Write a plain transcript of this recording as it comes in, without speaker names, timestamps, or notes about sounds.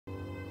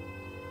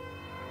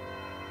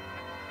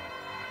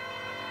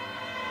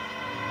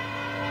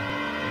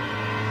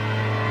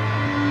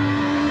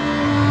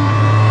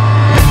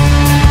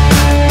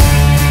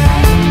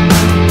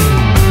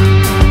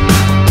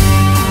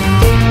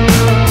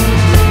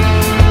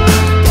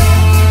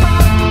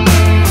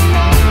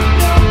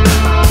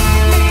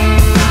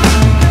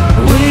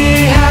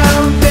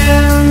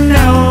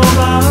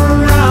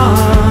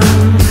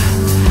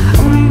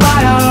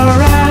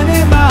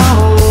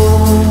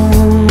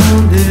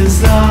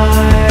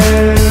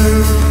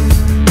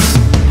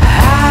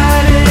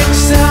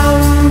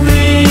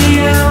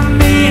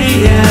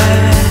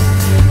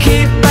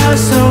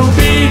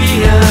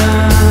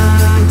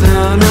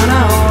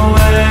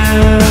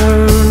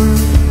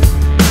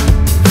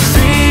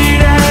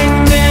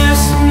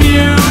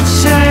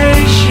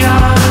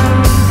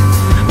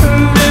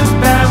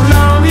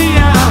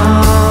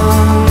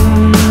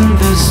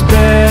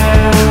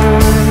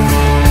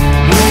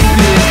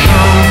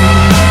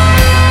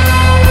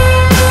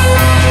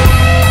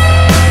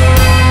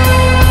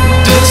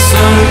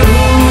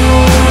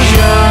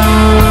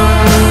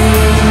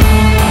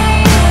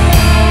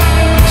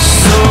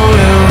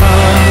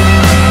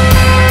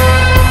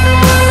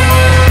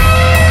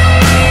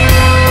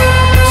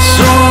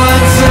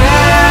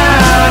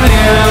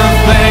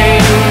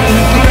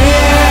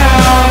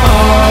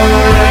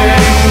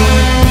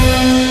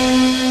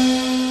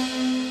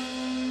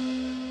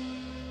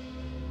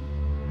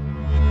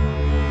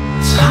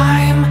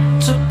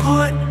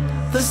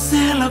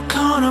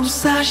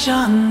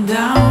obsession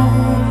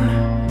down.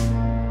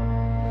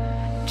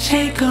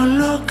 Take a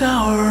look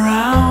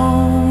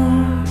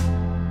around.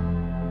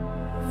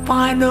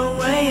 Find a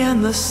way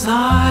in the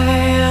silence.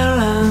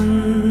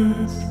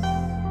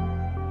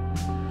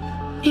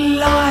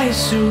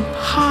 Lies to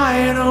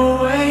hide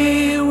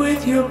away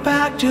with your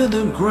back to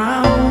the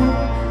ground.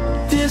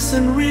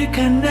 Distant,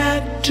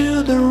 reconnect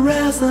to the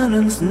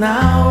resonance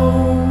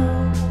now.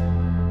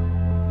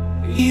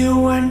 You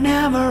were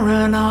never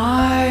an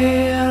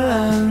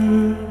island.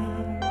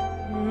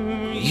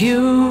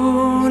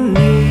 You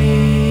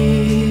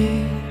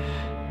need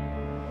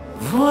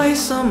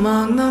voice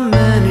among the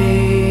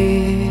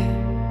many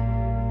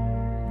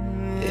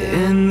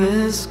in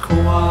this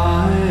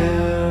choir.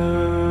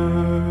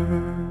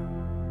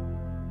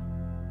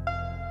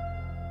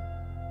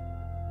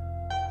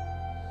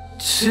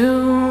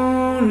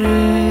 Tuning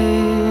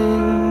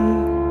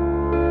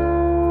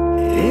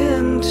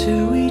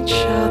into each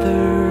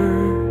other.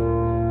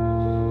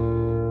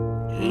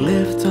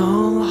 Lift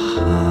all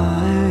higher.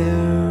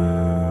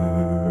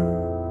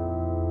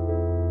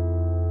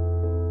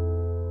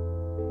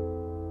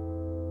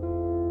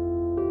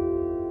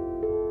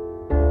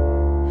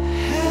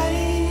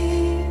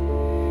 Hey,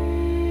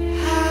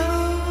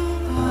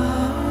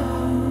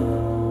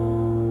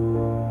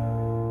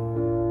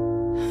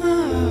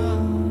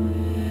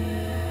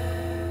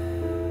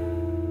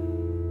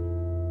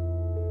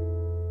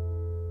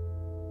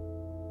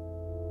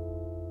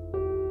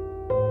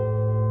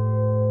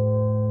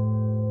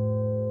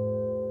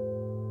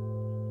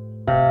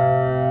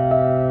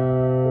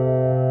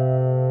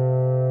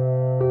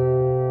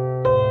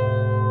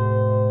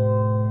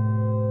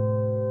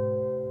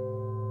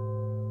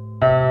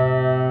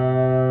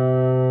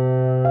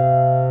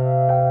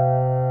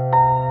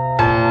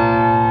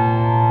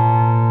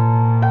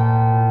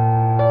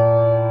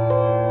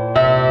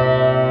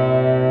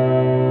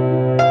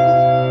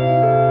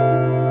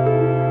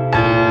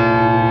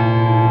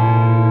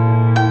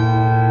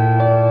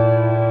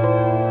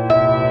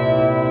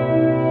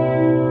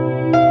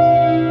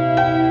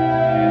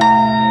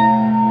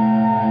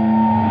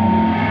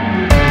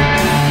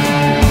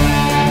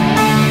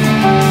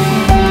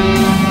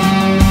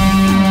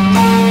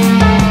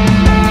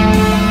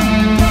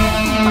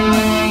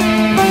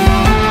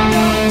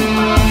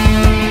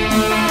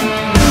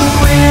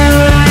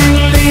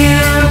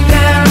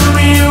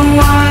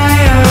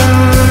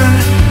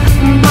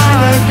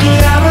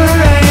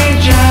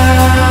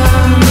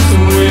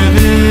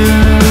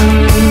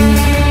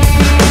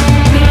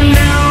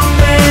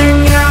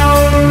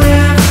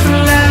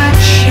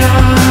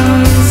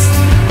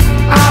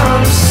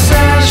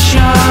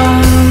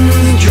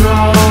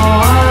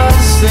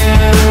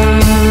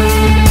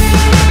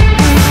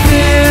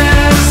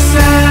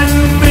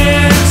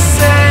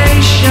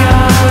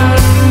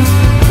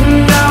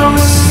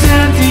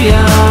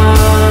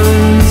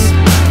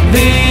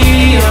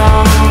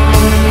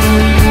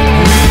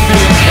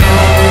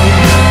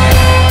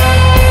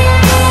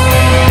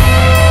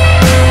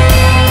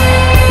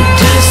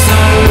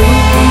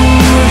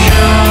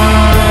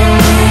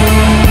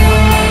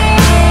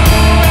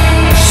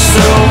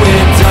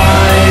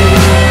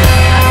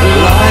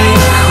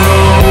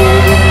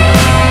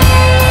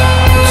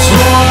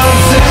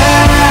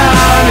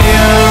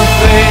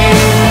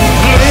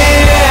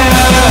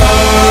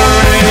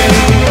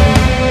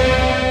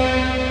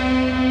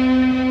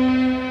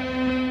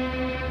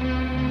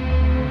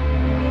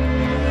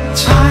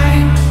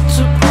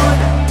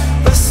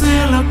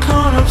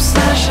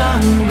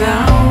 obsession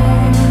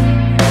down.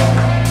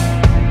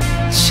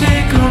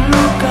 Take a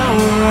look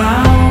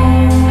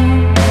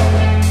around.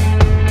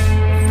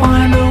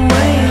 Find a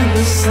way in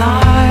the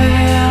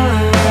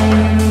silence.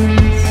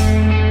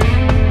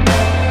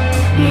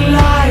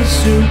 Lies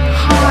to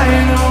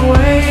hide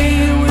away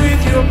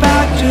with your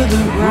back to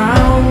the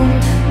ground.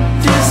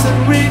 Distant,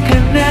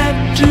 reconnect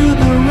to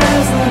the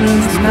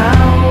resonance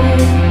now.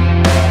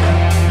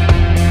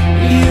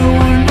 You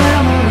were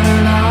never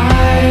an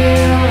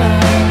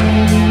island.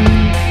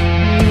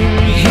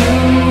 You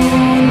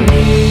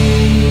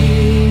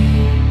need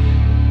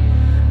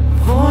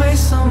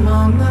voice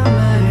among the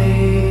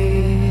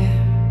many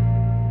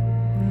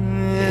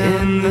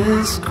in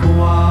this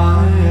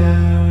choir.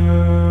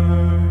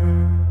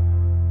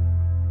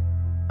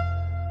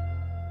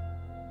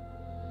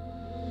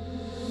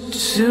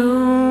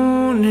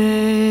 Tuning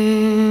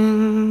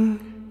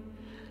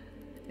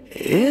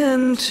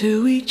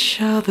into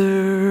each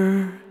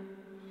other.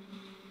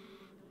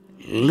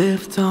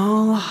 Lift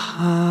all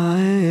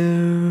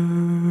higher.